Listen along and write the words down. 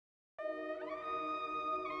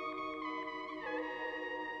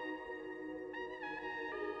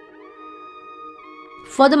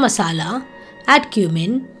For the masala, add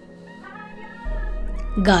cumin,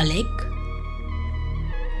 garlic,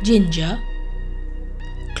 ginger,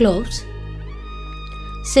 cloves,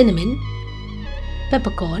 cinnamon,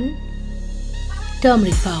 peppercorn,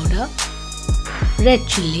 turmeric powder, red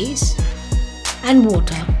chilies and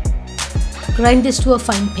water. Grind this to a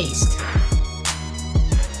fine paste.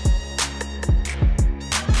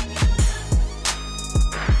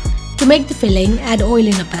 To make the filling, add oil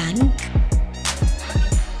in a pan,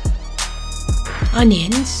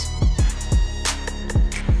 onions.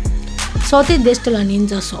 Saute this till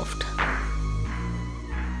onions are soft.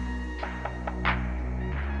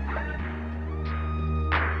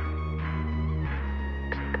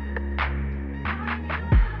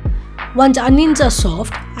 Once onions are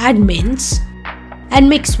soft, add mince and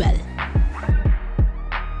mix well.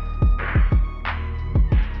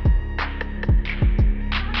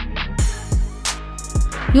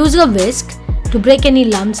 Use a whisk to break any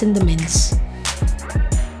lumps in the mince.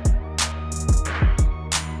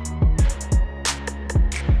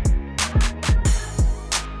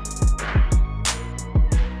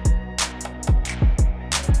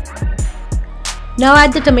 Now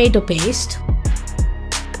add the tomato paste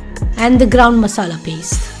and the ground masala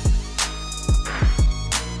paste.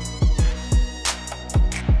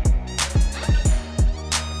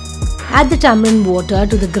 Add the tamarind water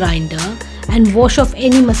to the grinder and wash off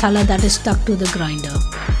any masala that is stuck to the grinder.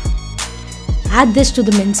 Add this to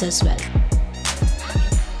the mince as well.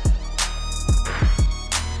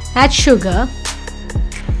 Add sugar,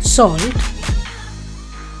 salt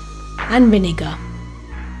and vinegar.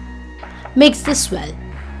 Mix this well.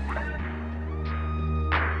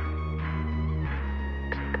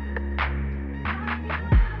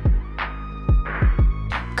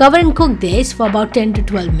 Cover and cook this for about 10 to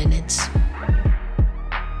 12 minutes.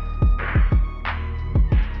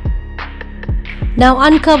 Now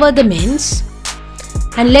uncover the mince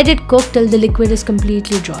and let it cook till the liquid is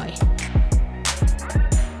completely dry.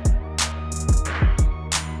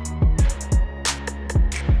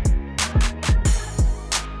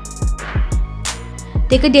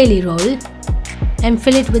 Take a daily roll and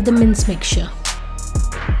fill it with the mince mixture.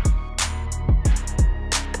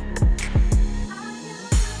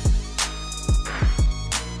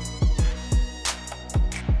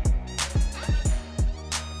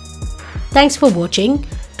 Thanks for watching.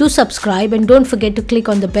 Do subscribe and don't forget to click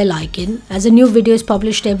on the bell icon as a new video is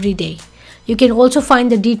published every day. You can also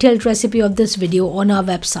find the detailed recipe of this video on our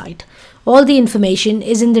website. All the information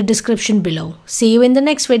is in the description below. See you in the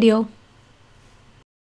next video.